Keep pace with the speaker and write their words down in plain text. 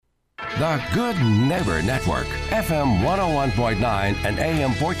The Good Neighbor Network, FM 101.9 and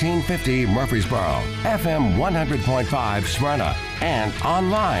AM 1450 Murfreesboro, FM 100.5 Smyrna, and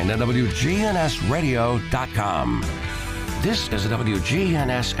online at WGNSradio.com. This is the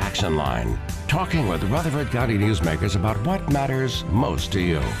WGNS Action Line, talking with Rutherford County newsmakers about what matters most to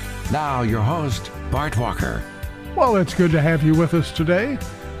you. Now, your host, Bart Walker. Well, it's good to have you with us today.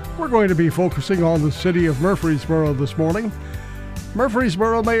 We're going to be focusing on the city of Murfreesboro this morning.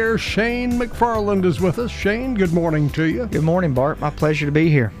 Murfreesboro Mayor Shane McFarland is with us. Shane, good morning to you. Good morning, Bart. My pleasure to be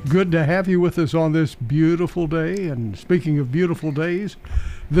here. Good to have you with us on this beautiful day. And speaking of beautiful days,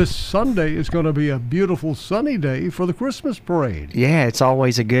 this Sunday is going to be a beautiful sunny day for the Christmas parade. Yeah, it's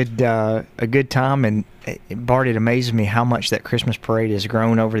always a good time. And Bart, it amazes me how much that Christmas parade has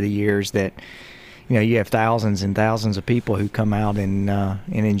grown over the years. That you have thousands and thousands of people who come out and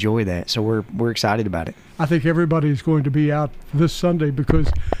enjoy that. So we're excited about it. I think everybody's going to be out this Sunday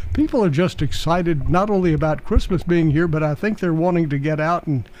because people are just excited not only about Christmas being here, but I think they're wanting to get out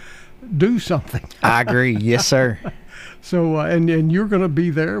and do something. I agree. Yes, sir. So, and you're going to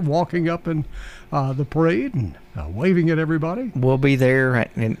be there walking up in the parade and waving at everybody? We'll be there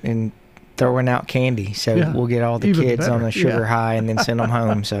and throwing out candy. So we'll get all the kids better. on a sugar high and then send them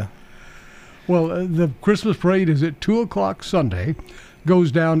home. So. Well, the Christmas parade is at 2 o'clock Sunday,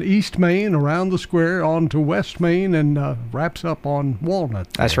 goes down East Main, around the square, on to West Main, and wraps up on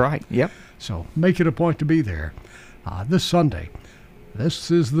Walnut there. That's right, yep. So make it a point to be there this Sunday.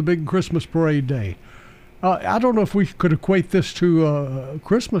 This is the big Christmas parade day. I don't know if we could equate this to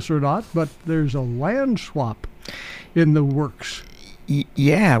Christmas or not, but there's a land swap in the works.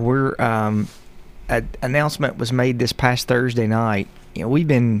 Yeah, we're an announcement was made this past Thursday night. We've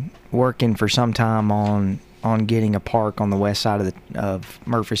been working for some time on getting a park on the west side of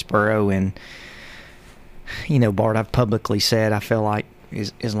Murfreesboro, and Bart, I've publicly said I feel like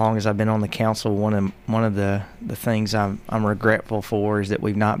as long as I've been on the council, one of the things I'm regretful for is that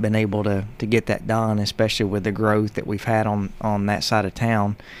we've not been able to get that done, especially with the growth that we've had on that side of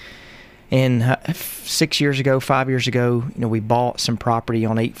town. And 5 years ago, we bought some property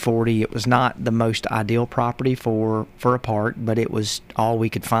on 840. It was not the most ideal property for a park, but it was all we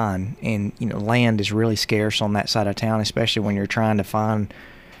could find. And, land is really scarce on that side of town, especially when you're trying to find,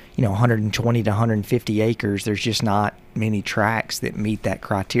 120 to 150 acres. There's just not many tracts that meet that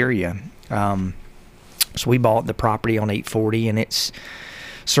criteria. So we bought the property on 840, and it's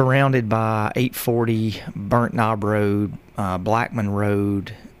surrounded by 840, Burnt Knob Road, Blackman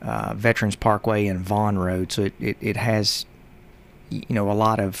Road, Veterans Parkway, and Vaughn Road. So it has a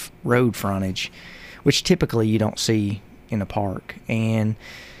lot of road frontage, which typically you don't see in a park. And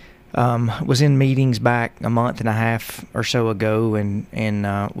was in meetings back a month and a half or so ago, and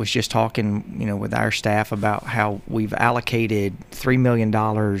was just talking with our staff about how we've allocated $3 million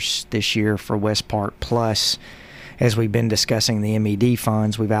this year for West Park, plus as we've been discussing the MED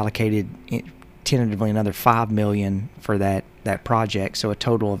funds, we've allocated tentatively another $5 million for that project, so a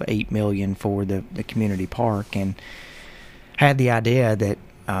total of $8 million for the community park. And had the idea that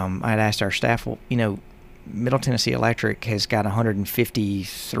I'd asked our staff, Middle Tennessee Electric has got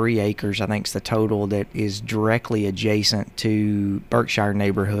 153 acres, I think is the total, that is directly adjacent to Berkshire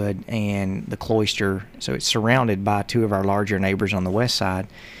neighborhood and the Cloister. So it's surrounded by two of our larger neighbors on the west side,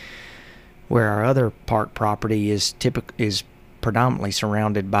 where our other park property is predominantly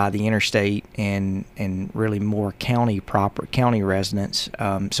surrounded by the interstate and really more county residents.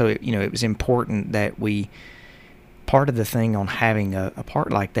 So it was important that part of the thing on having a park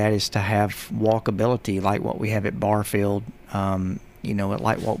like that is to have walkability, like what we have at Barfield,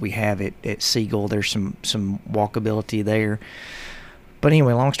 like what we have at Siegel. There's some walkability there. But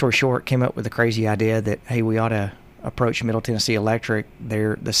anyway, long story short, came up with the crazy idea that, hey, we ought to approach Middle Tennessee Electric.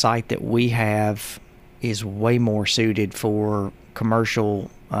 The site that we have is way more suited for commercial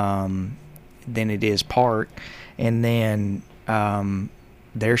than it is park, and then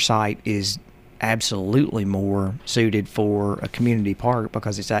their site is absolutely more suited for a community park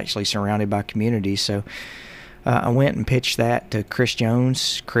because it's actually surrounded by communities. So I went and pitched that to Chris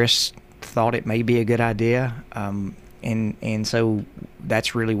Jones. Chris thought it may be a good idea, and so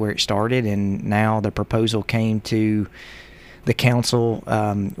that's really where it started. And now the proposal came to the council.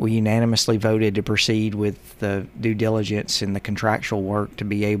 We unanimously voted to proceed with the due diligence and the contractual work to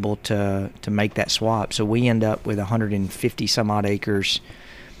be able to make that swap. So we end up with 150 some odd acres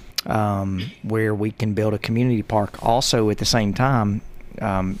where we can build a community park. Also, at the same time,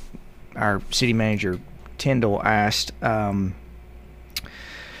 our city manager Tyndall asked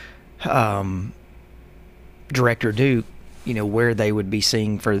Director Duke, where they would be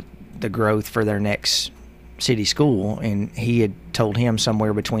seeing for the growth for their next city school, and he had told him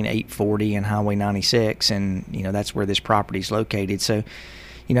somewhere between 840 and Highway 96, and that's where this property is located. So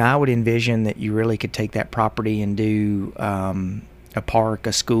I would envision that you really could take that property and do a park,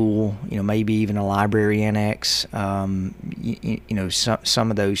 a school, maybe even a library annex, some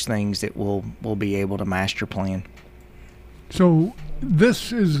of those things that we'll be able to master plan. So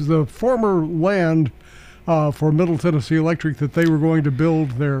this is the former land for Middle Tennessee Electric that they were going to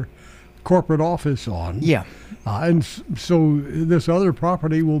build their corporate office on. Yeah. And so this other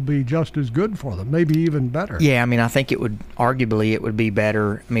property will be just as good for them, maybe even better. Yeah, I think it would be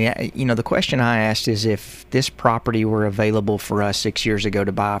better. The question I asked is, if this property were available for us 6 years ago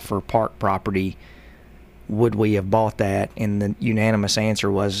to buy for park property, would we have bought that? And the unanimous answer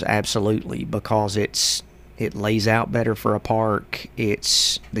was absolutely, because it lays out better for a park.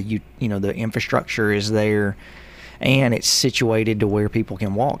 It's the infrastructure is there, and it's situated to where people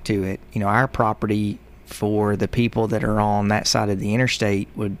can walk to it. Our property, for the people that are on that side of the interstate,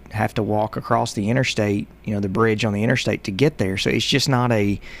 would have to walk across the interstate, the bridge on the interstate, to get there. So it's just not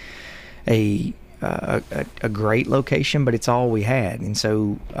a great location, but it's all we had. And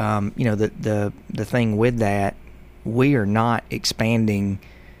so the thing with that, we are not expanding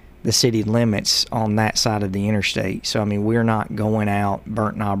the city limits on that side of the interstate. So we're not going out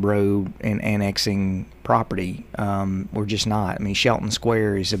Burnt Knob Road and annexing property. We're just not. Shelton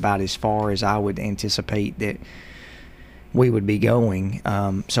Square is about as far as I would anticipate that we would be going.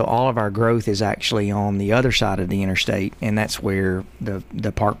 So all of our growth is actually on the other side of the interstate, and that's where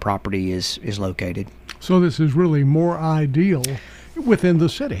the park property is located. So this is really more ideal within the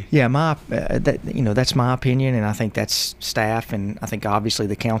city. Yeah, that's my opinion, and I think that's staff, and I think obviously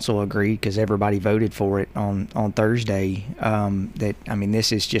the council agreed, because everybody voted for it on Thursday. That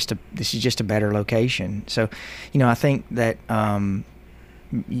this is just a better location. So, I think that and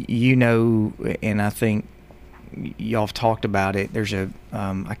I think y'all have talked about it. There's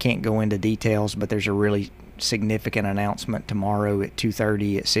I can't go into details, but there's a really significant announcement tomorrow at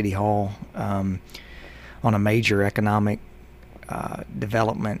 2:30 at City Hall on a major economic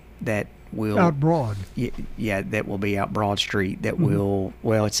development that will out Broad. Yeah, that will be out Broad Street. That will,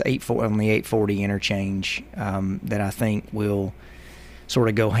 it's on the 840 interchange. That I think will sort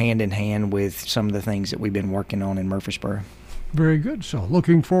of go hand in hand with some of the things that we've been working on in Murfreesboro. Very good. So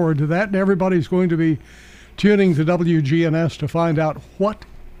looking forward to that, and everybody's going to be tuning to WGNS to find out what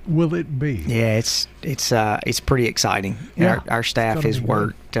will it be. Yeah, it's pretty exciting. Yeah, our staff has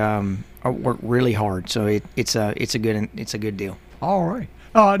worked really hard, so it's a good deal. All right.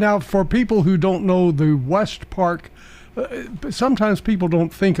 Now, for people who don't know the West Park, sometimes people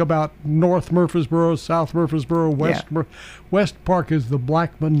don't think about North Murfreesboro, South Murfreesboro, West. Yeah. West Park is the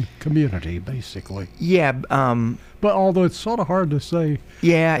Blackman community, basically. Yeah. But although it's sort of hard to say.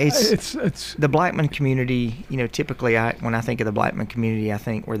 Yeah, it's the Blackman community. Typically, when I think of the Blackman community, I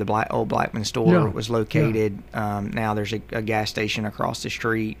think where the old Blackman store was located. Yeah. Now there's a gas station across the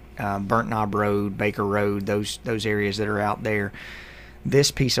street, Burnt Knob Road, Baker Road, those areas that are out there.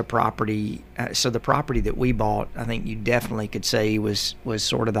 This piece of property, so the property that we bought, I think you definitely could say was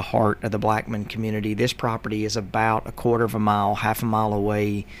sort of the heart of the Blackman community. This property is about a quarter of a mile, half a mile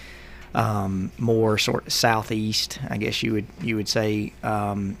away, more sort of southeast, I guess you would say,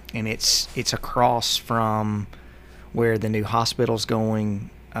 and it's across from where the new hospital's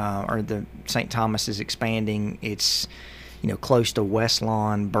going, or the St. Thomas is expanding. It's close to West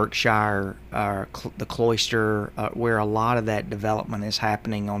Lawn, Berkshire, the Cloister, where a lot of that development is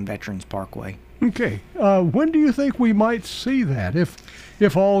happening on Veterans Parkway. Okay. When do you think we might see that,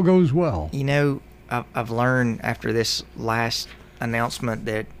 if all goes well? I've learned after this last announcement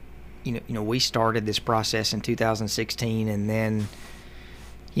that, we started this process in 2016, and then,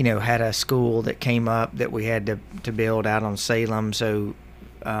 had a school that came up that we had to build out on Salem. So,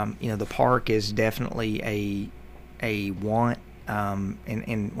 the park is definitely a want,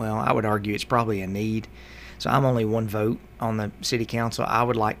 and I would argue it's probably a need. So I'm only one vote on the city council. I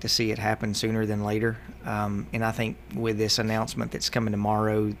would like to see it happen sooner than later, and I think with this announcement that's coming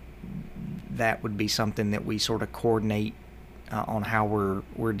tomorrow, that would be something that we sort of coordinate on how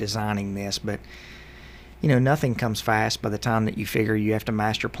we're designing this. But nothing comes fast. By the time that you figure you have to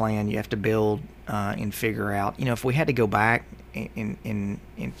master plan, you have to build and figure out. If we had to go back, and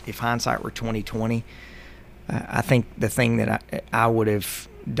if hindsight were 2020. I think the thing that I would have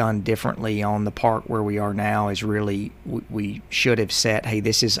done differently on the park where we are now is really we should have said, hey,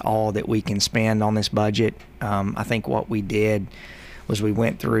 this is all that we can spend on this budget. I think what we did was we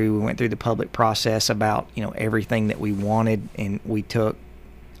went through the public process about everything that we wanted, and we took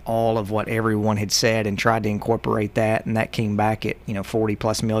all of what everyone had said and tried to incorporate that, and that came back at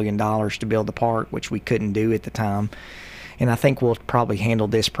 $40+ million to build the park, which we couldn't do at the time. And I think we'll probably handle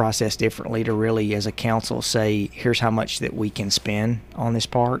this process differently to really, as a council, say, here's how much that we can spend on this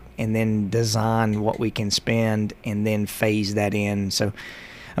park, and then design what we can spend and then phase that in. So,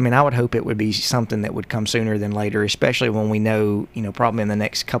 I mean, I would hope it would be something that would come sooner than later, especially when we know, probably in the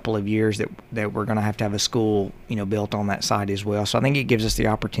next couple of years that we're going to have a school, built on that site as well. So I think it gives us the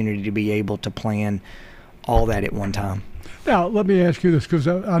opportunity to be able to plan all that at one time. Now, let me ask you this, because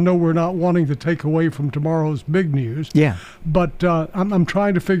I know we're not wanting to take away from tomorrow's big news. Yeah. But I'm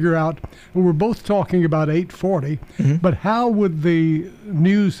trying to figure out, we're both talking about 840, but how would the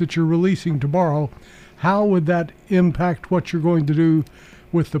news that you're releasing tomorrow, how would that impact what you're going to do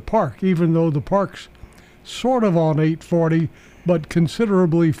with the park, even though the park's sort of on 840, but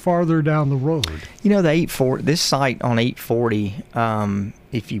considerably farther down the road? This site on 840,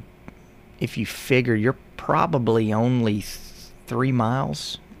 if you figure, you're probably only 3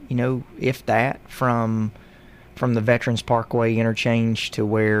 miles, if that, from the Veterans Parkway interchange to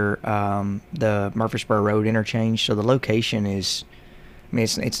where the Murfreesboro Road interchange. So the location is,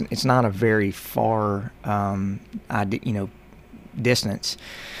 it's not a very far, distance.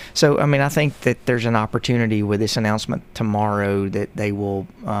 So, I think that there's an opportunity with this announcement tomorrow that they will,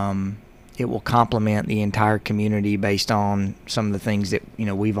 it will complement the entire community based on some of the things that,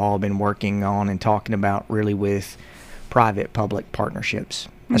 we've all been working on and talking about, really, with private-public partnerships.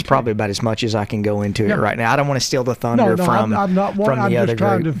 That's probably about as much as I can go into it right now. I don't want to steal the thunder from I'm not, from the I'm other just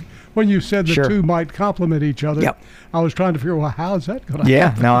trying group. to, when you said the Sure. two might complement each other, I was trying to figure, well, how's that going to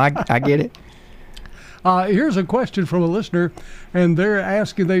happen? No, I get it. Here's a question from a listener, and they're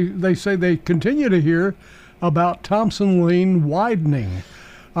asking, they say they continue to hear about Thompson Lane widening.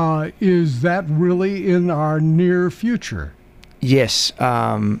 Is that really in our near future? Yes.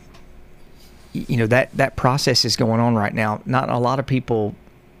 That process is going on right now. Not a lot of people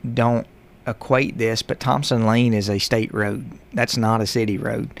don't equate this, but Thompson Lane is a state road. That's not a city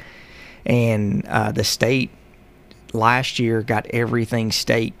road. And the state last year got everything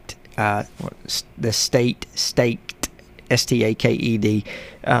staked. The state staked, STAKED,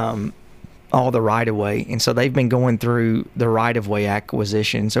 all the right-of-way, and so they've been going through the right-of-way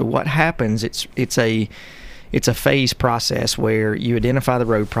acquisition. So what happens? It's a phase process where you identify the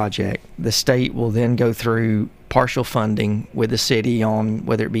road project. The state will then go through partial funding with the city on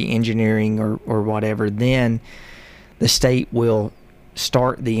whether it be engineering or whatever. Then the state will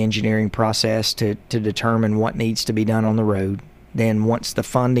start the engineering process to determine what needs to be done on the road. Then once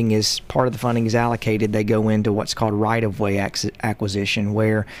part of the funding is allocated, they go into what's called right-of-way acquisition,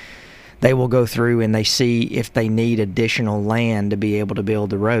 where they will go through and they see if they need additional land to be able to build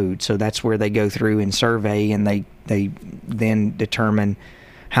the road. So that's where they go through and survey, and they then determine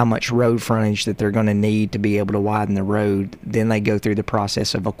how much road frontage that they're going to need to be able to widen the road. Then they go through the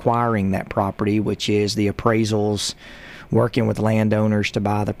process of acquiring that property, which is the appraisals, working with landowners to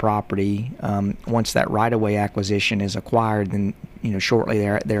buy the property. Once that right-of-way acquisition is acquired, then shortly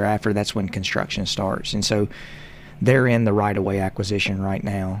thereafter, that's when construction starts. And so they're in the right-of-way acquisition right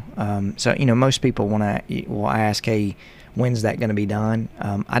now. So most people will ask, hey, when's that going to be done?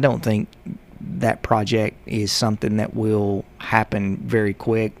 I don't think that project is something that will happen very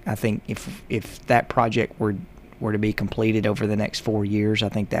quick. I think if that project were to be completed over the next 4 years, I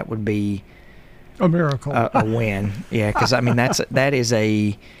think that would be a miracle, a win. Yeah, because that is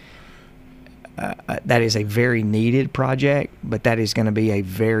a very needed project, but that is going to be a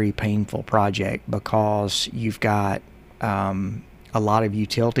very painful project, because you've got a lot of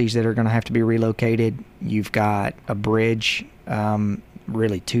utilities that are going to have to be relocated. You've got a bridge,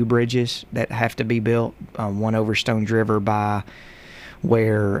 really 2 bridges that have to be built, one over Stones River by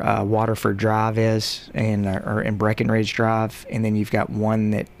where Waterford Drive is, and Breckenridge Drive, and then you've got one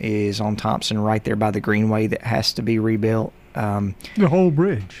that is on Thompson right there by the Greenway that has to be rebuilt. The whole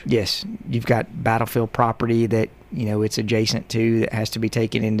bridge. Yes, you've got Battlefield property that it's adjacent to that has to be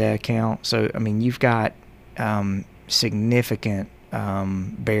taken into account. So you've got significant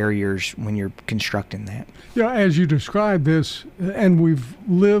barriers when you're constructing that. As you describe this, and we've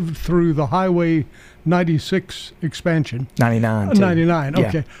lived through the Highway 96 expansion. 99. 99. Yeah.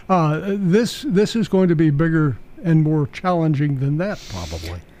 Okay. This is going to be bigger and more challenging than that,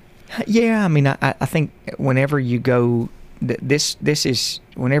 probably. Yeah, I think whenever you go, this is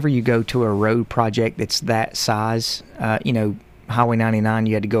whenever you go to a road project that's that size. Highway 99,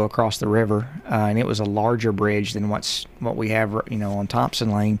 you had to go across the river, and it was a larger bridge than what we have, on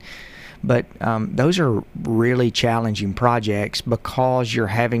Thompson Lane. But those are really challenging projects, because you're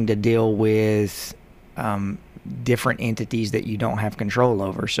having to deal with different entities that you don't have control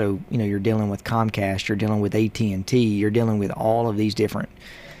over. So, you're dealing with Comcast, you're dealing with AT&T, you're dealing with all of these different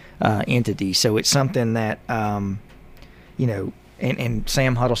entities. So it's something that, and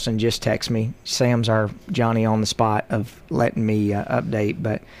Sam Huddleston just texted me. Sam's our Johnny on the spot of letting me update.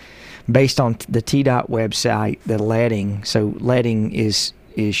 But based on the TDOT website, the letting, so letting is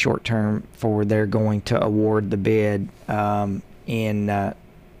short term for they're going to award the bid in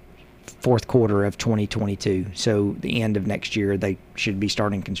fourth quarter of 2022. So the end of next year, they should be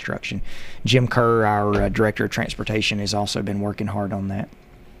starting construction. Jim Kerr, our Director of Transportation, has also been working hard on that.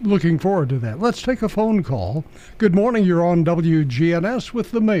 Looking forward to that. Let's take a phone call. Good morning. You're on WGNS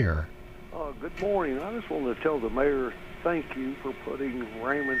with the mayor. Good morning. I just wanted to tell the mayor thank you for putting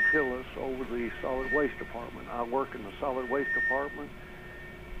Raymond Hillis over the solid waste department. I work in the solid waste department,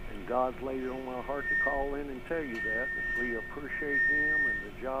 and God's laid it on my heart to call in and tell you that. We appreciate him, and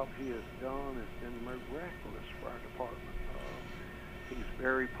the job he has done has been miraculous for our department. He's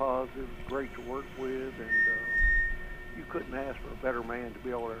very positive, great to work with, and you couldn't ask for a better man to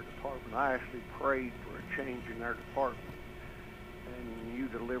be over our department. I actually prayed for a change in our department, and you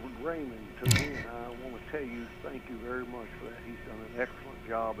delivered Raymond to me, and I want to tell you thank you very much for that. He's done an excellent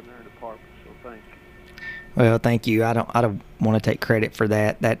job in our department, so thank you. Well, thank you. I don't want to take credit for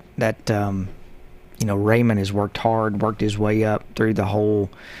that. Raymond has worked hard, worked his way up through the whole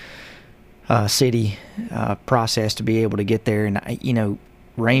city process to be able to get there, and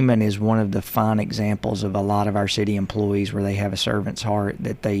Raymond is one of the fine examples of a lot of our city employees where they have a servant's heart,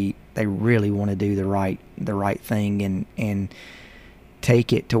 that they really want to do the right thing and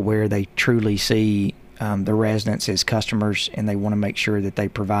take it to where they truly see the residents as customers, and they want to make sure that they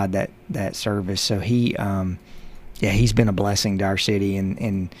provide that service. So he's been a blessing to our city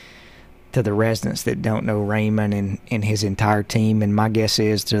and to the residents that don't know Raymond and his entire team. And my guess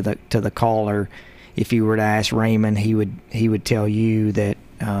is to the caller, if you were to ask Raymond, he would tell you that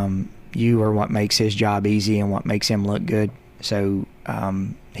you are what makes his job easy and what makes him look good. So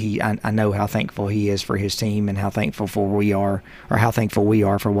I know how thankful he is for his team, and how thankful we are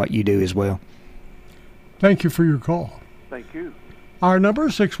for what you do as well. Thank you for your call. Thank you. Our number,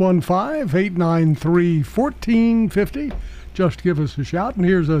 615-893-1450. Just give us a shout. And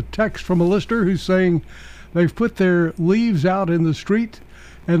here's a text from a listener who's saying they've put their leaves out in the street,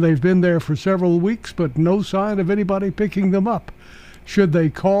 and they've been there for several weeks, but no sign of anybody picking them up. Should they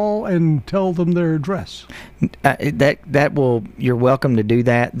call and tell them their address? You're welcome to do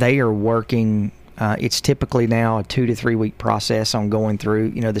that. They are working. It's typically now a 2 to 3 week process on going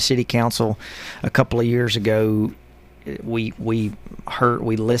through. The city council a couple of years ago, we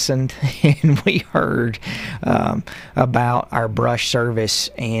listened and we heard about our brush service,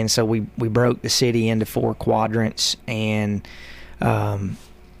 and so we broke the city into 4 quadrants, and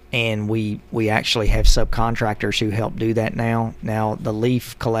we actually have subcontractors who help do that now. Now the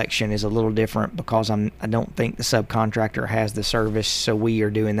leaf collection is a little different because I don't think the subcontractor has the service, so we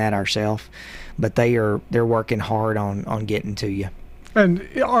are doing that ourselves. But they're working hard on getting to you. And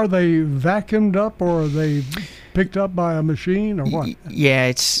are they vacuumed up, or are they picked up by a machine, or what? Yeah,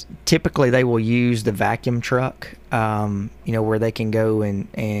 it's typically they will use the vacuum truck, where they can go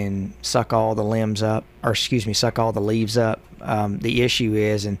and suck all the limbs up, suck all the leaves up. The issue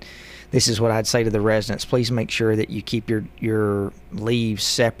is, and this is what I'd say to the residents, please make sure that you keep your leaves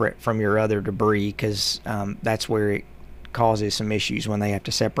separate from your other debris, because that's where it causes some issues when they have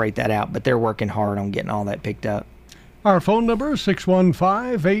to separate that out. But they're working hard on getting all that picked up. Our phone number is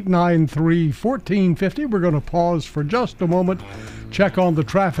 615-893-1450. We're going to pause for just a moment, check on the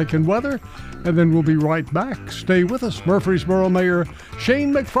traffic and weather, and then we'll be right back. Stay with us. Murfreesboro Mayor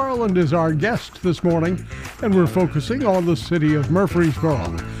Shane McFarland is our guest this morning, and we're focusing on the city of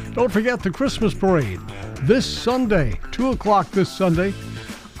Murfreesboro. Don't forget the Christmas parade this Sunday, 2 o'clock this Sunday,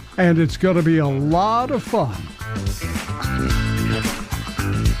 and it's going to be a lot of fun.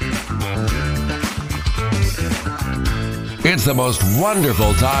 It's the most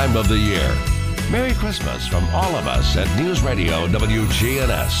wonderful time of the year. Merry Christmas from all of us at News Radio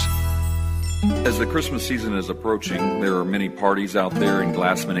WGNS. As the Christmas season is approaching, there are many parties out there and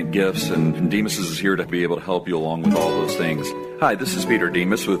last-minute gifts, and Demas is here to be able to help you along with all those things. Hi, this is Peter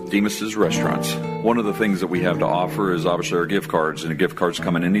Demas with Demas's Restaurants. One of the things that we have to offer is obviously our gift cards, and the gift cards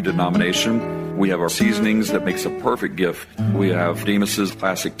come in any denomination. We have our seasonings that makes a perfect gift. We have Demas's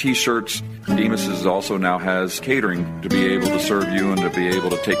classic t-shirts. Demas's also now has catering to be able to serve you and to be able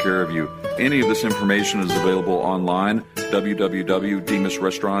to take care of you. Any of this information is available online,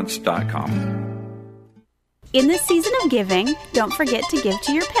 www.demasrestaurants.com. In this season of giving, don't forget to give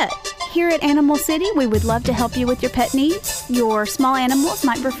to your pet. Here at Animal City, we would love to help you with your pet needs. Your small animals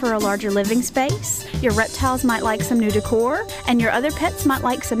might prefer a larger living space. Your reptiles might like some new decor, and your other pets might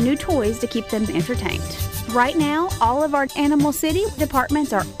like some new toys to keep them entertained. Right now, all of our Animal City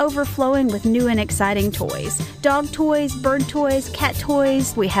departments are overflowing with new and exciting toys. Dog toys, bird toys, cat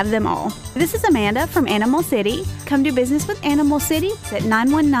toys, we have them all. This is Amanda from Animal City. Come do business with Animal City at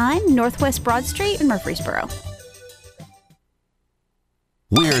 919 Northwest Broad Street in Murfreesboro.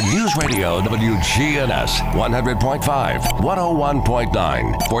 We're News Radio WGNS 100.5,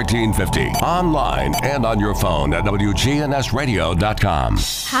 101.9, 1450. Online and on your phone at WGNSradio.com.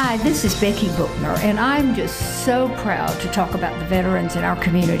 Hi, this is Becky Bookner, and I'm just so proud to talk about the veterans in our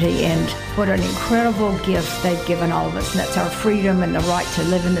community and what an incredible gift they've given all of us. And that's our freedom and the right to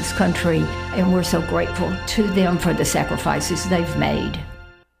live in this country. And we're so grateful to them for the sacrifices they've made.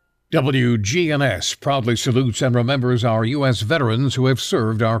 WGNS proudly salutes and remembers our U.S. veterans who have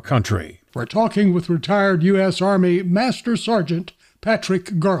served our country. We're talking with retired U.S. Army Master Sergeant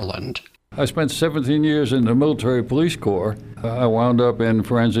Patrick Garland. I spent 17 years in the Military Police Corps. I wound up in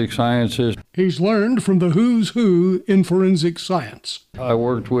forensic sciences. He's learned from the who's who in forensic science. I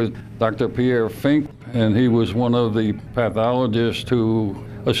worked with Dr. Pierre Fink, and he was one of the pathologists who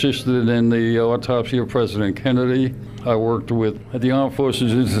assisted in the autopsy of President Kennedy. I worked at the Armed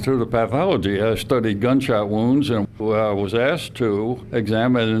Forces Institute of Pathology. I studied gunshot wounds, and I was asked to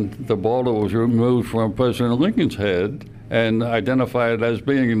examine the ball that was removed from President Lincoln's head and identify it as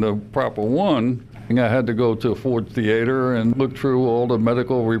being the proper one. I had to go to Ford Theater and look through all the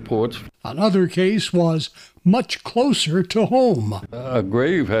medical reports. Another case was much closer to home. A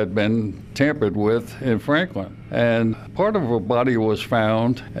grave had been tampered with in Franklin, and part of her body was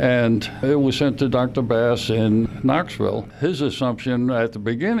found, and it was sent to Dr. Bass in Knoxville. His assumption at the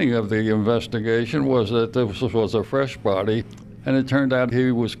beginning of the investigation was that this was a fresh body, and it turned out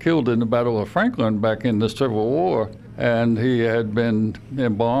he was killed in the Battle of Franklin back in the Civil War. And he had been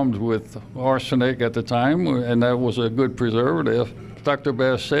embalmed with arsenic at the time, and that was a good preservative. Dr.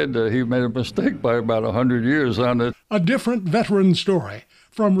 Bass said that he made a mistake by about 100 years on it. A different veteran story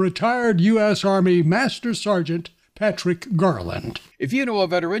from retired U.S. Army Master Sergeant Patrick Garland. If you know a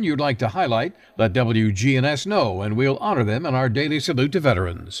veteran you'd like to highlight, let WGNS know, and we'll honor them in our daily salute to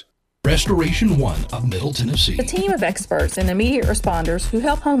veterans. Restoration One of Middle Tennessee. A team of experts and immediate responders who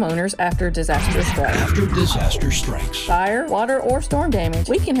help homeowners after disaster strikes. Fire, water, or storm damage,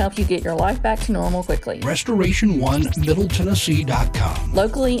 we can help you get your life back to normal quickly. RestorationOneMiddleTennessee.com.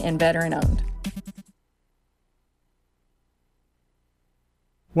 Locally and veteran owned.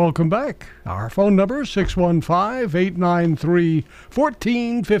 Welcome back. Our phone number,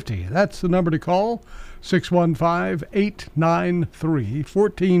 615-893-1450. That's the number to call.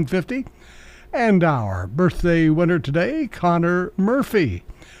 615-893-1450. And our birthday winner today, Connor Murphy.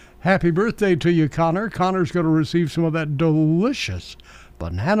 Happy birthday to you, Connor. Connor's going to receive some of that delicious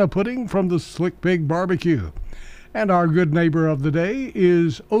banana pudding from the Slick Pig Barbecue. And our good neighbor of the day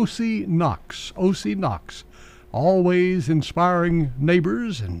is O.C. Knox. O.C. Knox, always inspiring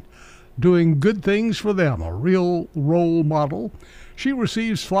neighbors and doing good things for them, a real role model. She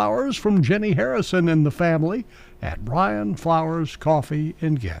receives flowers from Jenny Harrison and the family at Brian Flowers Coffee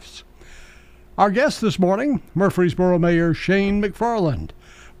and Gifts. Our guest this morning, Murfreesboro Mayor Shane McFarland.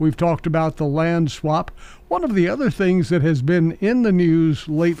 We've talked about the land swap. One of the other things that has been in the news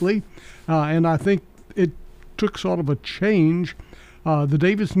lately, and I think it took sort of a change, the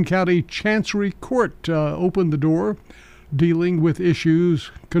Davidson County Chancery Court opened the door dealing with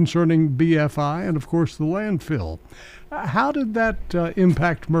issues concerning BFI and, of course, the landfill. How did that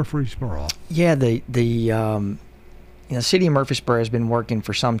impact Murfreesboro? Yeah, the city of Murfreesboro has been working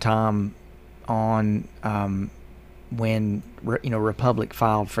for some time on when Republic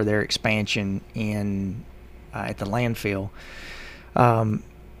filed for their expansion in at the landfill.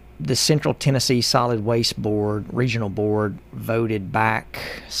 The Central Tennessee Solid Waste Board, Regional Board, voted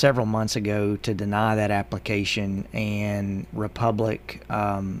back several months ago to deny that application, and Republic,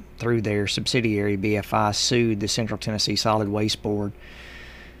 through their subsidiary BFI, sued the Central Tennessee Solid Waste Board.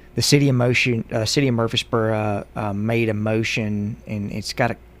 The city of Murfreesboro made a motion, and it's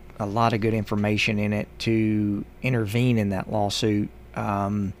got a lot of good information in it, to intervene in that lawsuit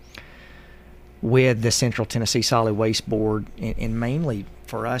with the Central Tennessee Solid Waste Board, and mainly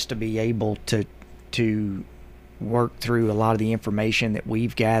for us to be able to work through a lot of the information that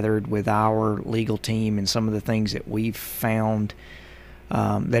we've gathered with our legal team and some of the things that we've found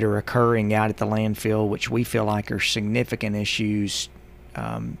that are occurring out at the landfill, which we feel like are significant issues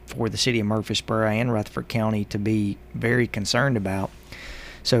for the city of Murfreesboro and Rutherford County to be very concerned about.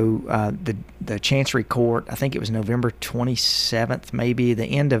 So the Chancery Court, I think it was November 27th, maybe the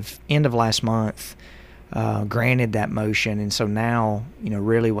end of last month, granted that motion. And so now,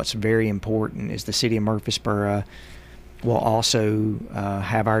 really what's very important is the city of Murfreesboro will also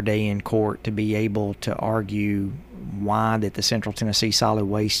have our day in court to be able to argue why that the Central Tennessee Solid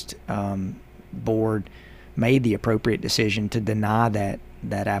Waste Board made the appropriate decision to deny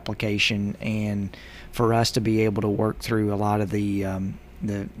that application, and for us to be able to work through a lot of the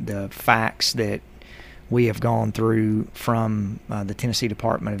facts that we have gone through from the Tennessee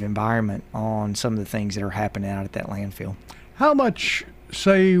Department of Environment on some of the things that are happening out at that landfill. How much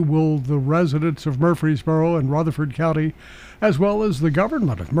say will the residents of Murfreesboro and Rutherford County, as well as the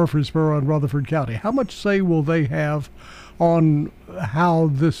government of Murfreesboro and Rutherford County, how much say will they have on how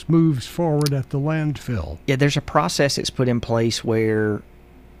this moves forward at the landfill? Yeah, there's a process that's put in place where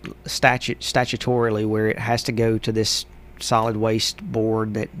statutorily where it has to go to this solid waste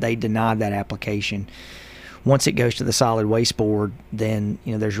board that they denied that application. Once it goes to the solid waste board, then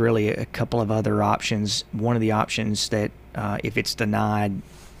there's really a couple of other options. One of the options that if it's denied,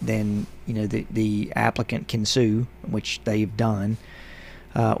 then the applicant can sue, which they've done,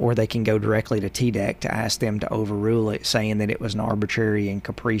 or they can go directly to TDEC to ask them to overrule it, saying that it was an arbitrary and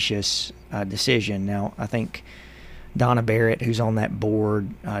capricious decision. Now, I think Donna Barrett, who's on that board,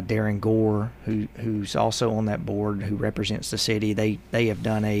 Darren Gore, who's also on that board, who represents the city, they have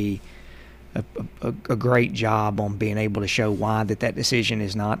done a great job on being able to show why that decision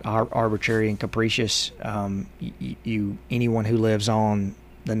is not arbitrary and capricious. Anyone who lives on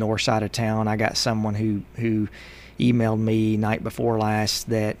the north side of town, I got someone who emailed me night before last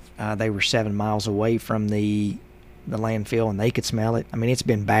that they were 7 miles away from the landfill and they could smell it. I mean, it's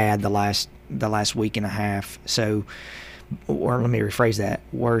been bad the last week and a half. So, or let me rephrase that,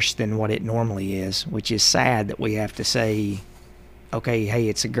 worse than what it normally is, which is sad that we have to say, okay, hey,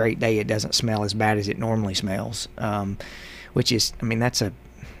 it's a great day, it doesn't smell as bad as it normally smells, which is, I mean, that's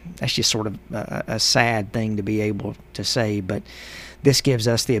just sort of a sad thing to be able to say. But this gives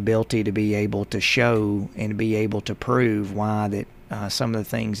us the ability to be able to show and to be able to prove why that some of the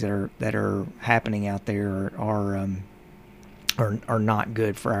things that are happening out there are not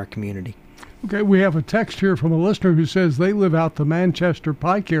good for our community. Okay, we have a text here from a listener who says they live out the Manchester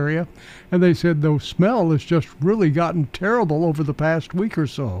Pike area, and they said the smell has just really gotten terrible over the past week or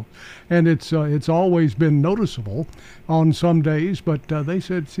so, and it's always been noticeable on some days, but they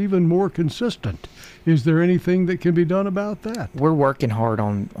said it's even more consistent. Is there anything that can be done about that? We're working hard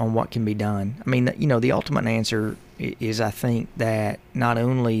on what can be done. I mean, the ultimate answer is, I think, that not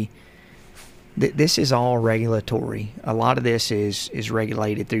only this is all regulatory. A lot of this is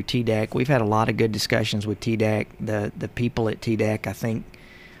regulated through TDEC. We've had a lot of good discussions with TDEC. The people at TDEC, I think,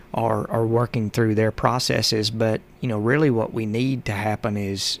 are working through their processes. But really, what we need to happen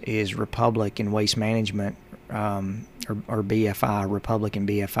is Republic and Waste Management, or BFI, Republic and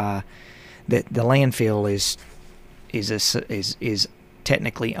BFI. That the landfill is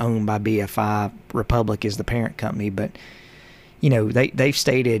technically owned by BFI. Republic is the parent company, but they've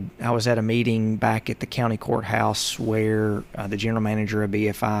stated, I was at a meeting back at the county courthouse where the general manager of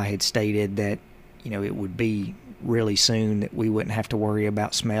BFI had stated that, it would be really soon that we wouldn't have to worry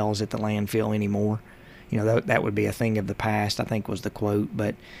about smells at the landfill anymore. That would be a thing of the past, I think was the quote,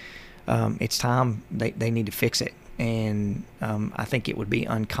 but it's time they need to fix it. And I think it would be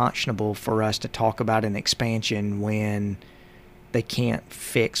unconscionable for us to talk about an expansion when they can't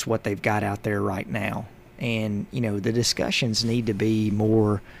fix what they've got out there right now. And, the discussions need to be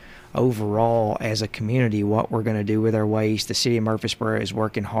more overall as a community, what we're going to do with our waste. The city of Murfreesboro is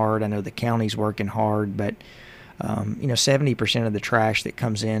working hard. I know the county's working hard, but, 70% of the trash that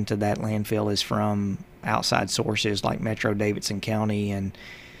comes into that landfill is from outside sources like Metro Davidson County. And,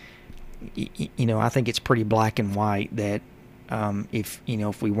 I think it's pretty black and white that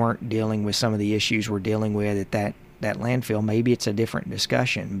if we weren't dealing with some of the issues we're dealing with at that landfill, maybe it's a different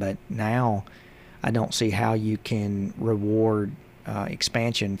discussion. But now I don't see how you can reward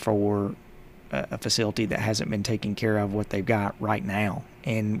expansion for a facility that hasn't been taking care of what they've got right now.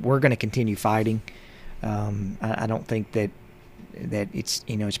 And we're going to continue fighting. I don't think that it's,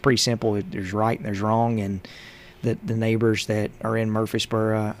 it's pretty simple. There's right and there's wrong, and the neighbors that are in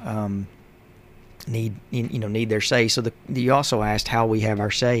Murfreesboro need their say. So you also asked how we have our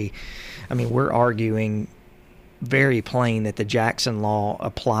say. I mean, we're arguing very plain that the Jackson Law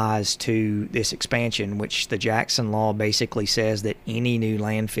applies to this expansion, which the Jackson Law basically says that any new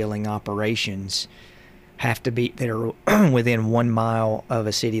landfilling operations have to be, that are within 1 mile of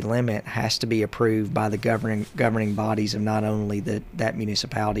a city limit, has to be approved by the governing bodies of not only that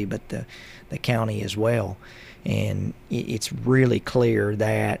municipality but the county as well. And it's really clear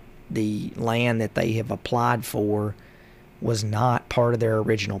that the land that they have applied for was not part of their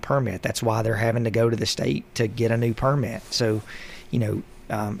original permit. That's why they're having to go to the state to get a new permit. So,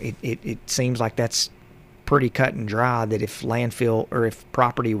 it seems like that's pretty cut and dry, that if landfill or if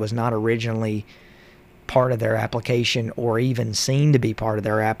property was not originally part of their application or even seen to be part of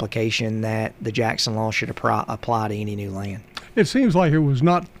their application, that the Jackson law should apply to any new land. It seems like it was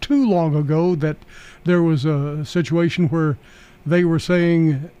not too long ago that there was a situation where they were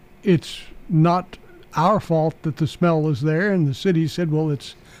saying it's not our fault that the smell is there, and the city said, well,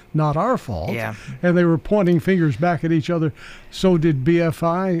 it's not our fault. Yeah. And they were pointing fingers back at each other. So did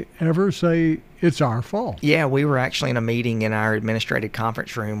BFI ever say it's our fault? Yeah, we were actually in a meeting in our administrative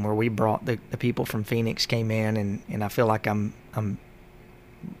conference room where we brought the people from Phoenix came in, and I feel like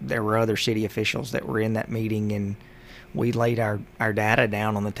there were other city officials that were in that meeting, and we laid our data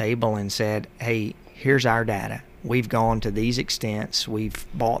down on the table and said, hey, here's our data. We've gone to these extents. We've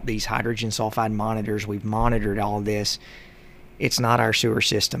bought these hydrogen sulfide monitors. We've monitored all of this. It's not our sewer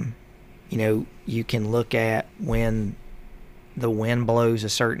system. You can look at when the wind blows a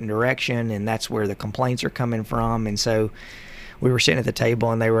certain direction, and that's where the complaints are coming from. And so we were sitting at the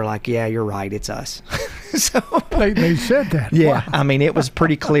table, and they were like, yeah, you're right, it's us. So they said that. Yeah. Wow. I mean, it was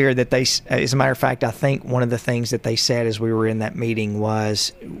pretty clear that they, as a matter of fact, I think one of the things that they said as we were in that meeting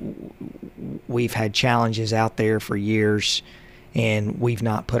was, we've had challenges out there for years, and we've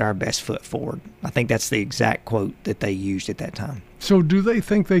not put our best foot forward. I think that's the exact quote that they used at that time. So do they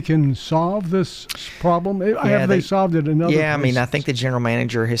think they can solve this problem? Have they solved it in other places? I mean, I think the general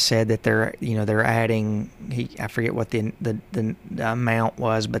manager has said that they're adding, I forget what the amount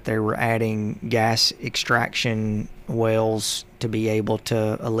was, but they were adding gas extraction wells to be able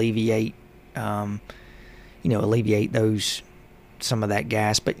to alleviate those, some of that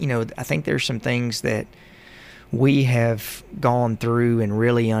gas. But, I think there's some things that we have gone through and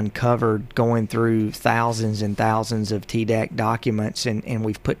really uncovered, going through thousands and thousands of TDEC documents, and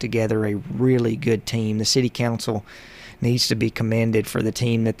we've put together a really good team. The city council needs to be commended for the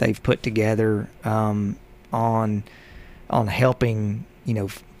team that they've put together on helping,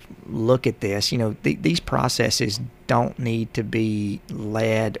 look at this. These processes don't need to be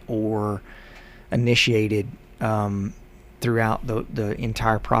led or initiated throughout the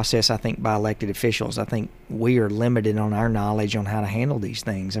entire process, I think, by elected officials. I think we are limited on our knowledge on how to handle these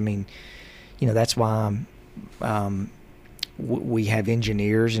things. I mean, that's why we have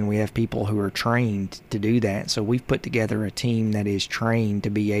engineers and we have people who are trained to do that. So we've put together a team that is trained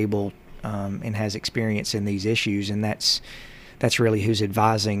to be able and has experience in these issues, and that's really who's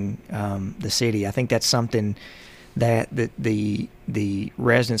advising the city. I think that's something that the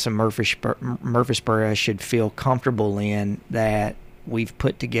residents of Murfreesboro should feel comfortable in, that we've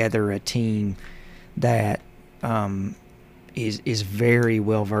put together a team that is very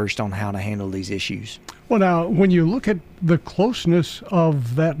well versed on how to handle these issues. Well, now, when you look at the closeness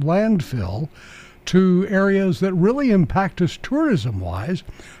of that landfill to areas that really impact us tourism-wise,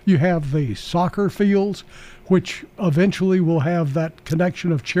 you have the soccer fields, which eventually will have that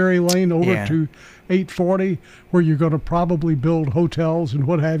connection of Cherry Lane over to 840, where you're going to probably build hotels and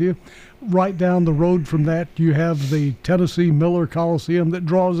what have you. Right down the road from that, you have the Tennessee Miller Coliseum that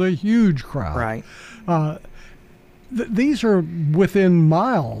draws a huge crowd. Right. These are within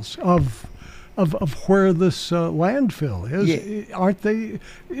miles of where this landfill is, aren't they?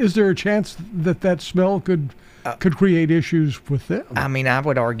 Is there a chance that smell could create issues with them? I mean, I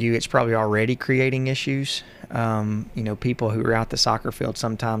would argue it's probably already creating issues. People who are out the soccer field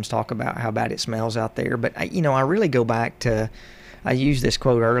sometimes talk about how bad it smells out there. But, I really go back to, I used this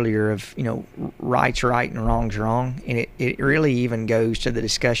quote earlier of, right's right and wrong's wrong. And it really even goes to the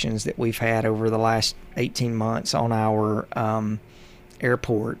discussions that we've had over the last 18 months on our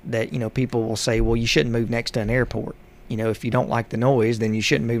airport, that, people will say, well, you shouldn't move next to an airport. If you don't like the noise, then you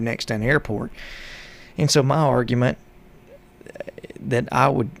shouldn't move next to an airport. And so my argument that I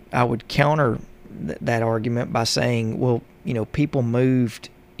would counter that argument by saying, well, people moved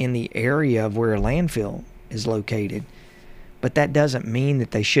in the area of where a landfill is located, but that doesn't mean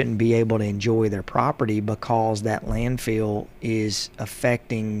that they shouldn't be able to enjoy their property because that landfill is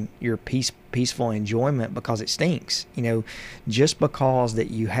affecting your peaceful enjoyment because it stinks. Just because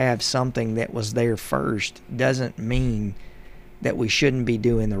that you have something that was there first doesn't mean that we shouldn't be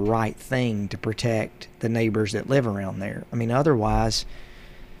doing the right thing to protect the neighbors that live around there. I mean, otherwise,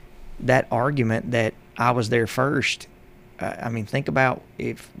 that argument that I was there first I mean, think about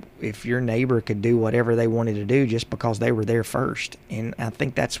if your neighbor could do whatever they wanted to do just because they were there first, and I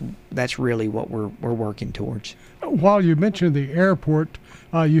think that's really what we're working towards. While you mentioned the airport,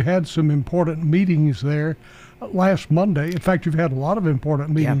 you had some important meetings there last Monday. In fact, you've had a lot of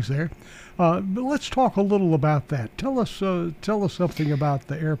important meetings there. But let's talk a little about that. Tell us something about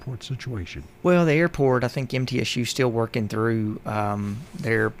the airport situation. Well, the airport, I think MTSU is still working through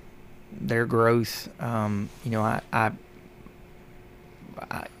their growth.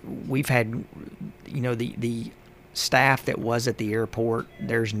 We've had, the staff that was at the airport.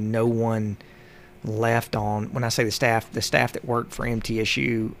 There's no one left on. When I say the staff that worked for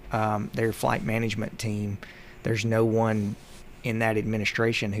MTSU, their flight management team. There's no one in that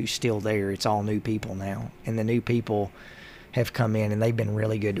administration who's still there. It's all new people now, and the new people have come in and they've been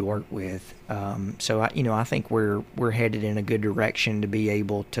really good to work with. So I think we're headed in a good direction to be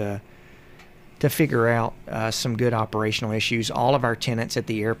able to figure out some good operational issues. All of our tenants at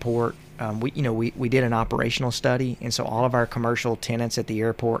the airport, we did an operational study, and so all of our commercial tenants at the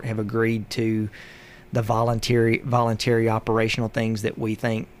airport have agreed to the voluntary operational things that we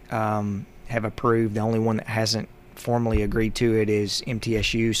think have approved. The only one that hasn't formally agreed to it is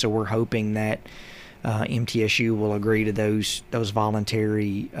MTSU, so we're hoping that MTSU will agree to those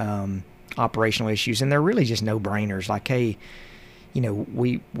voluntary operational issues, and they're really just no-brainers. Like, hey,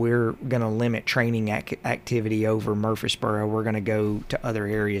 we're going to limit training activity over Murfreesboro. We're going to go to other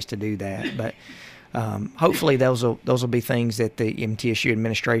areas to do that, but hopefully those will be things that the MTSU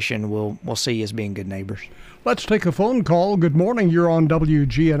administration will see as being good neighbors. Let's take a phone call. Good morning. You're on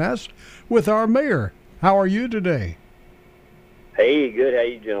WGNS with our mayor. How are you today? Hey, good. How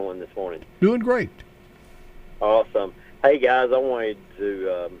you gentlemen this morning? Doing great. Awesome. Hey, guys, I wanted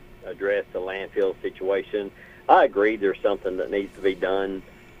to address the landfill situation. I agree there's something that needs to be done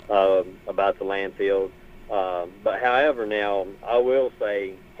about the landfill. But however, now, I will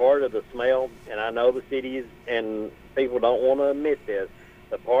say part of the smell, and I know the cities and people don't want to admit this,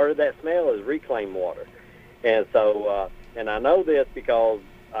 but part of that smell is reclaimed water. And so, and I know this because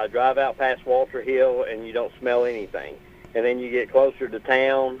I drive out past Walter Hill and you don't smell anything. And then you get closer to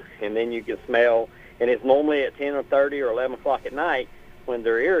town and then you can smell, and it's normally at 10 or 30 or 11 o'clock at night when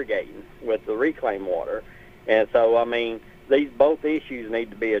they're irrigating with the reclaimed water. And so, I mean, both issues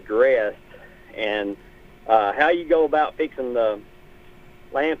need to be addressed. And how you go about fixing the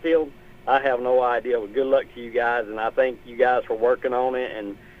landfill, I have no idea. Well, good luck to you guys, and I thank you guys for working on it,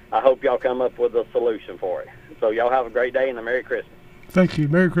 and I hope y'all come up with a solution for it. So y'all have a great day and a Merry Christmas. Thank you.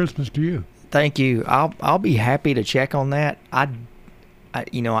 Merry Christmas to you. Thank you. I'll be happy to check on that. I'm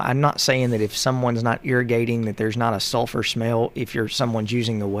not saying that if someone's not irrigating that there's not a sulfur smell if someone's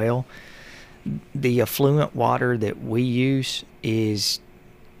using the well. The effluent water that we use is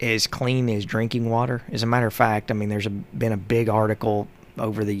as clean as drinking water. As a matter of fact, I mean, there's been a big article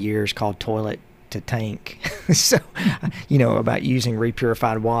over the years called Toilet to Tank, so about using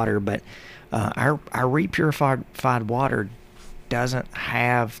repurified water. But our repurified water doesn't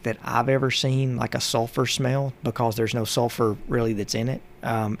have, that I've ever seen, like a sulfur smell, because there's no sulfur really that's in it.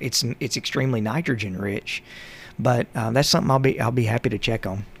 It's extremely nitrogen rich, but that's something I'll be happy to check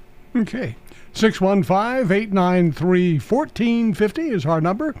on. Okay. 615-893-1450 is our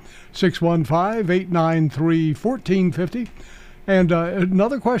number. 615-893-1450. And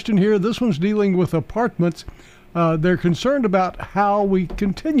another question here. This one's dealing with apartments. They're concerned about how we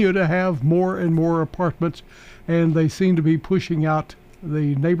continue to have more and more apartments, and they seem to be pushing out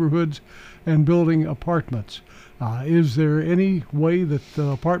the neighborhoods and building apartments. Is there any way that the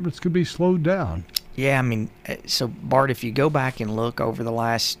apartments could be slowed down? Yeah, I mean, so Bart, if you go back and look over the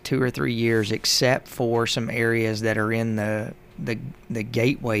last 2 or 3 years, except for some areas that are in the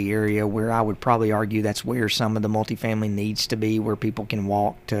gateway area, where I would probably argue that's where some of the multifamily needs to be, where people can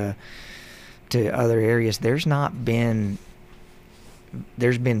walk to other areas, there's been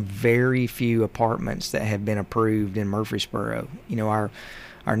very few apartments that have been approved in Murfreesboro.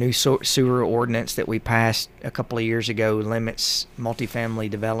 Our new sewer ordinance that we passed a couple of years ago limits multifamily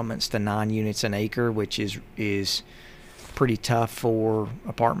developments to 9 units an acre, which is pretty tough for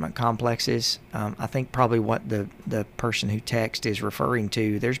apartment complexes. I think probably what the person who texted is referring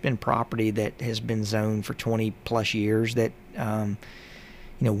to, there's been property that has been zoned for 20 plus years that,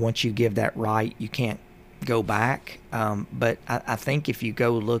 once you give that right, you can't go back. But I think if you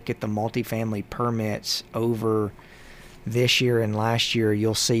go look at the multifamily permits over this year and last year,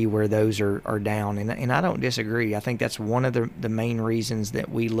 you'll see where those are down. And I don't disagree. I think that's one of the main reasons that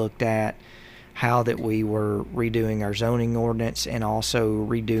we looked at how that we were redoing our zoning ordinance and also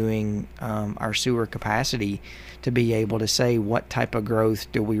redoing our sewer capacity to be able to say what type of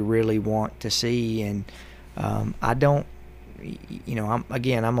growth do we really want to see. And I don't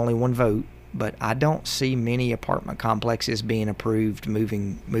I'm only one vote, but I don't see many apartment complexes being approved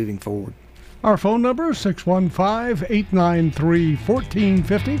moving forward. Our phone number is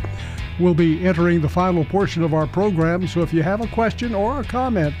 615-893-1450. We'll be entering the final portion of our program, so if you have a question or a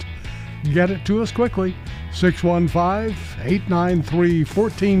comment, get it to us quickly.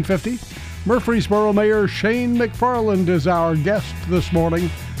 615-893-1450. Murfreesboro Mayor Shane McFarland is our guest this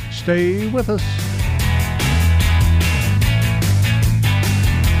morning. Stay with us.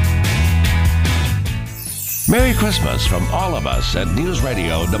 Merry Christmas from all of us at News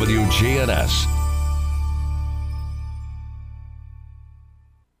Radio WGNS.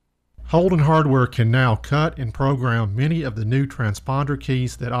 Holden Hardware can now cut and program many of the new transponder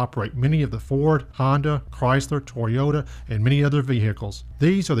keys that operate many of the Ford, Honda, Chrysler, Toyota, and many other vehicles.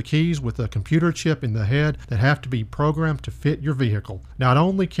 These are the keys with a computer chip in the head that have to be programmed to fit your vehicle. Not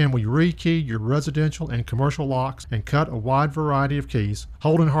only can we rekey your residential and commercial locks and cut a wide variety of keys,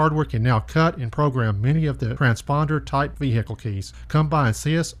 Holden Hardware can now cut and program many of the transponder type vehicle keys. Come by and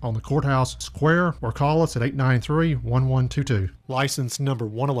see us on the Courthouse Square or call us at 893-1122. License number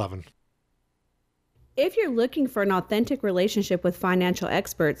 111. If you're looking for an authentic relationship with financial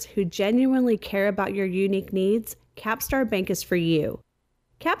experts who genuinely care about your unique needs, Capstar Bank is for you.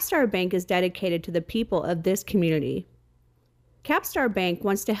 Capstar Bank is dedicated to the people of this community. Capstar Bank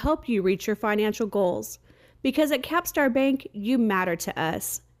wants to help you reach your financial goals, because at Capstar Bank, you matter to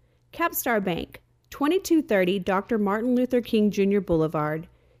us. Capstar Bank, 2230 Dr. Martin Luther King Jr. Boulevard,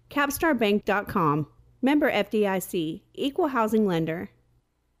 capstarbank.com. Member FDIC, Equal Housing Lender.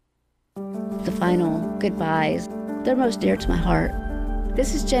 The final goodbyes, they're most dear to my heart.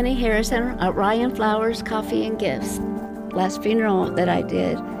 This is Jenny Harrison at Ryan Flowers Coffee and Gifts. Last funeral that I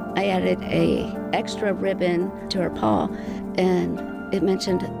did, I added a extra ribbon to her paw, and it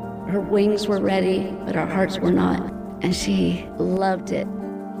mentioned her wings were ready, but our hearts were not, and she loved it.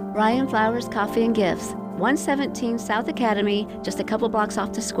 Ryan Flowers Coffee and Gifts, 117 South Academy, just a couple blocks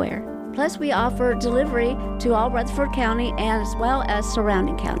off the square. Plus, we offer delivery to all Rutherford County as well as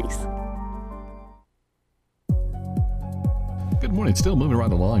surrounding counties. Good morning. Still moving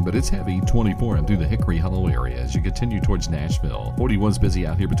right along, but it's heavy 24 and through the Hickory Hollow area as you continue towards Nashville. 41's busy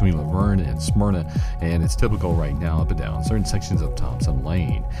out here between Laverne and Smyrna, and it's typical right now up and down certain sections of Thompson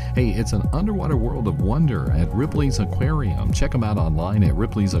Lane. Hey, it's an underwater world of wonder at Ripley's Aquarium. Check them out online at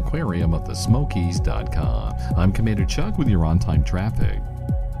Ripley's Aquarium of the Smokies.com. I'm Commander Chuck with your on-time traffic.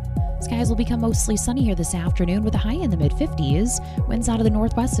 Skies will become mostly sunny here this afternoon with a high in the mid-50s. Winds out of the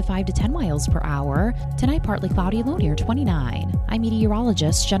northwest of 5 to 10 miles per hour. Tonight, partly cloudy, low near 29. I'm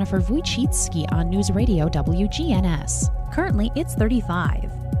meteorologist Jennifer Wojcicki on News Radio WGNS. Currently, it's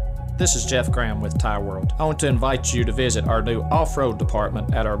 35. This is Jeff Graham with Tire World. I want to invite you to visit our new off-road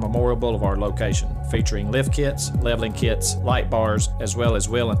department at our Memorial Boulevard location, featuring lift kits, leveling kits, light bars, as well as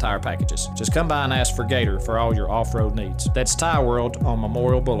wheel and tire packages. Just come by and ask for Gator for all your off-road needs. That's Tire World on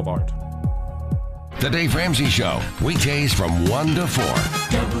Memorial Boulevard. The Dave Ramsey Show, weekdays from 1 to 4.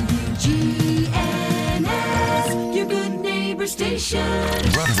 WGNS, your good neighbor station.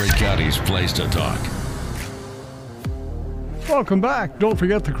 Rutherford County's place to talk. Welcome back. Don't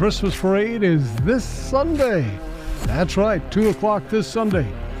forget the Christmas parade is this Sunday. That's right, 2 o'clock this Sunday.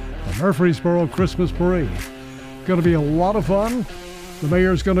 The Murfreesboro Christmas Parade. Going to be a lot of fun. The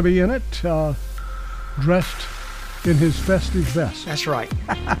mayor's going to be in it, dressed in his festive vest. That's right.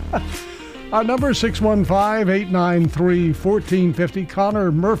 Our number is 615-893-1450.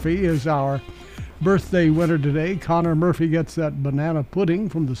 Connor Murphy is our birthday winner today. Connor Murphy gets that banana pudding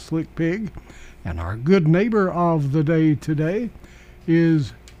from the Slick Pig. And our good neighbor of the day today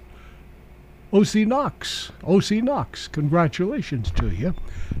is O.C. Knox. O.C. Knox, congratulations to you.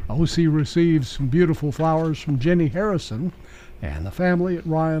 O.C. receives some beautiful flowers from Jenny Harrison and the family at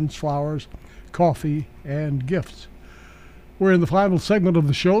Ryan's Flowers, Coffee and Gifts. We're in the final segment of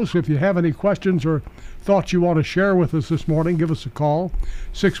the show, so if you have any questions or thoughts you want to share with us this morning, give us a call,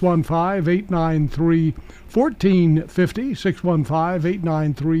 615-893-1450,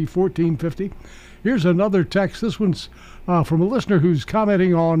 615-893-1450. Here's another text. This one's from a listener who's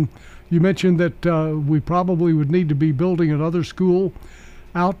commenting on, you mentioned that we probably would need to be building another school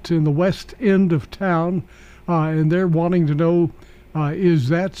out in the west end of town, and they're wanting to know, is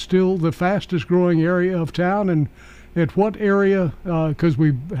that still the fastest growing area of town, and at what area, because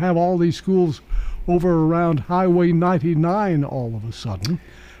we have all these schools over around Highway 99 all of a sudden.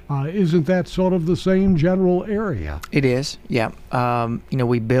 Isn't that sort of the same general area? It is, yeah.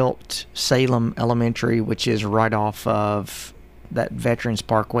 We built Salem Elementary, which is right off of that Veterans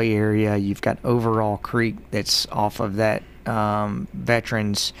Parkway area. You've got Overall Creek that's off of that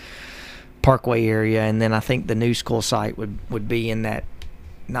Veterans Parkway area, and then I think the new school site would be in that,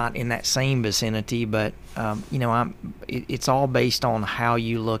 not in that same vicinity, but it's all based on how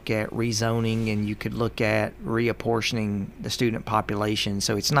you look at rezoning, and you could look at reapportioning the student population.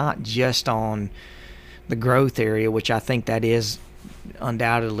 So it's not just on the growth area, which I think that is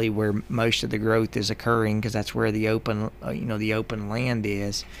undoubtedly where most of the growth is occurring, because that's where the open land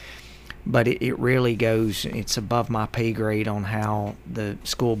is. But it really goes, it's above my pay grade on how the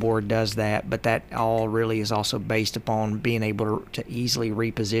school board does that, but that all really is also based upon being able to easily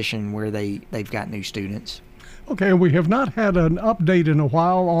reposition where they've got new students. Okay, we have not had an update in a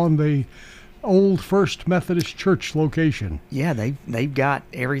while on the old First Methodist Church location. Yeah, they've got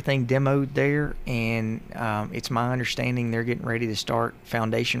everything demoed there, and it's my understanding they're getting ready to start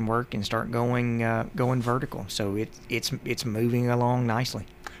foundation work and start going vertical. So it's moving along nicely.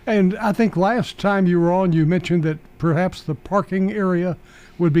 And I think last time you were on, you mentioned that perhaps the parking area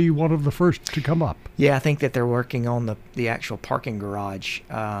would be one of the first to come up. Yeah, I think that they're working on the actual parking garage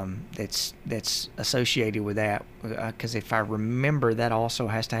that's associated with that. Because if I remember, that also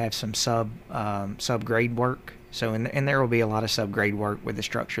has to have some subgrade work. So and there will be a lot of subgrade work with the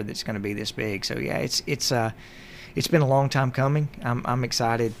structure that's going to be this big. So yeah, it's been a long time coming. I'm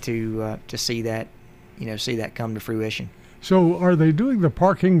excited to see that come to fruition. So are they doing the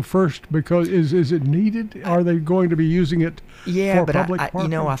parking first because is it needed? Are they going to be using it for public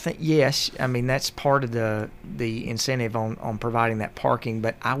parking? I think yes. I mean, that's part of the incentive on providing that parking.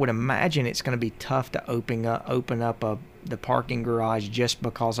 But I would imagine it's going to be tough to open up the parking garage just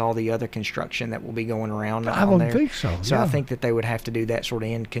because all the other construction that will be going around. I don't think so. So yeah. I think that they would have to do that sort of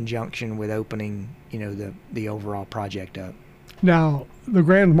in conjunction with opening, the overall project up. Now, the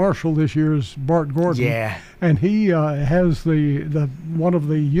Grand Marshal this year is Bart Gordon. Yeah. And he has the one of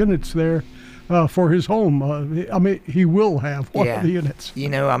the units there for his home. I mean, he will have one of the units.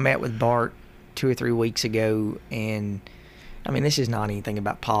 I met with Bart 2 or 3 weeks ago, and I mean, this is not anything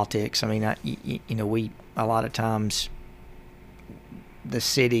about politics. I mean, we a lot of times the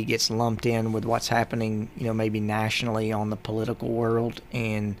city gets lumped in with what's happening, maybe nationally on the political world,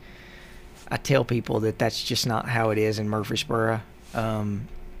 and I tell people that that's just not how it is in Murfreesboro. That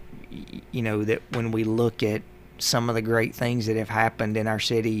when we look at some of the great things that have happened in our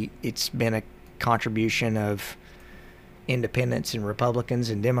city, it's been a contribution of independents and Republicans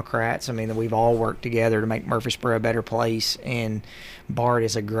and Democrats. I mean, we've all worked together to make Murfreesboro a better place, and Bart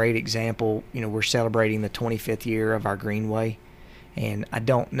is a great example. We're celebrating the 25th year of our Greenway, and I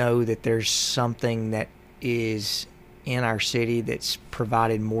don't know that there's something that is in our city that's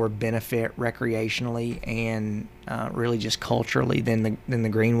provided more benefit recreationally and really just culturally than the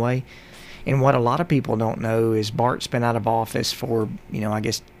Greenway. And what a lot of people don't know is Bart's been out of office for, I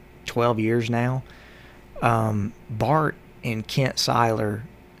guess 12 years now. Bart and Kent Seiler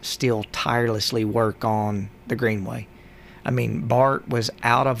still tirelessly work on the Greenway. I mean, Bart was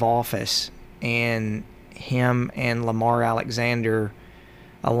out of office, and him and Lamar Alexander,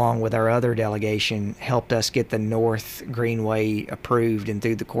 along with our other delegation, helped us get the North Greenway approved and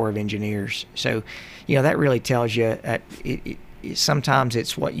through the Corps of Engineers. So, that really tells you sometimes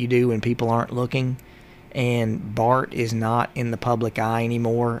it's what you do when people aren't looking, and Bart is not in the public eye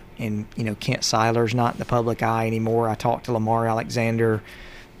anymore, and, Kent Seiler's not in the public eye anymore. I talked to Lamar Alexander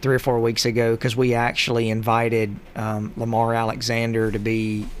 3 or 4 weeks ago because we actually invited Lamar Alexander to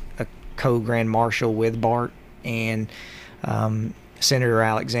be a co-Grand Marshal with Bart, and Senator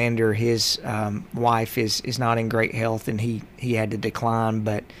Alexander, his wife is not in great health, and he had to decline.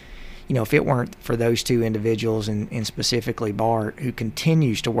 But if it weren't for those two individuals, and specifically Bart, who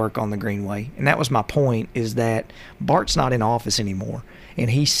continues to work on the Greenway, and that was my point, is that Bart's not in office anymore,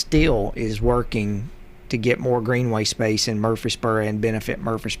 and he still is working to get more Greenway space in Murfreesboro and benefit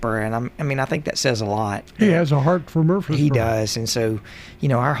Murfreesboro. And I think that says a lot. He has a heart for Murfreesboro. He does. And so,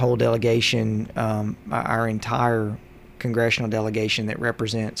 our whole delegation, our entire congressional delegation that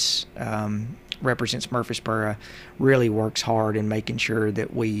represents Murfreesboro really works hard in making sure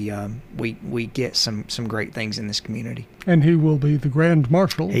that we get some great things in this community. And he will be the Grand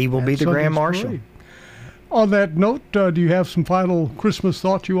Marshal. He will be the Grand Marshal. Parade. On that note, do you have some final Christmas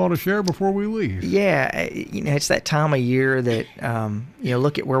thoughts you want to share before we leave? Yeah, it's that time of year that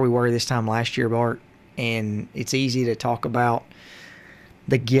look at where we were this time last year, Bart, and it's easy to talk about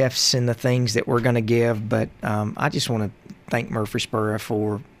the gifts and the things that we're going to give, but I just want to thank Murfreesboro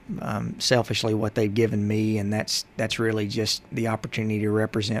for selfishly what they've given me, and that's really just the opportunity to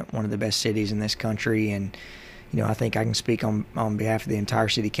represent one of the best cities in this country. And I think I can speak on behalf of the entire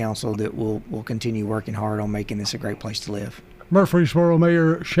city council that we'll continue working hard on making this a great place to live. Murfreesboro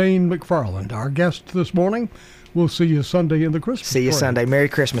Mayor Shane McFarland, our guest this morning. We'll see you Sunday in the Christmas See you parade. Sunday. Merry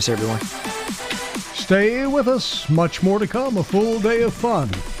Christmas, everyone. Stay with us. Much more to come. A full day of fun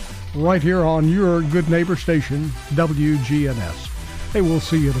right here on your good neighbor station, WGNS. Hey, we'll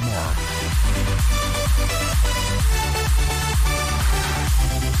see you tomorrow.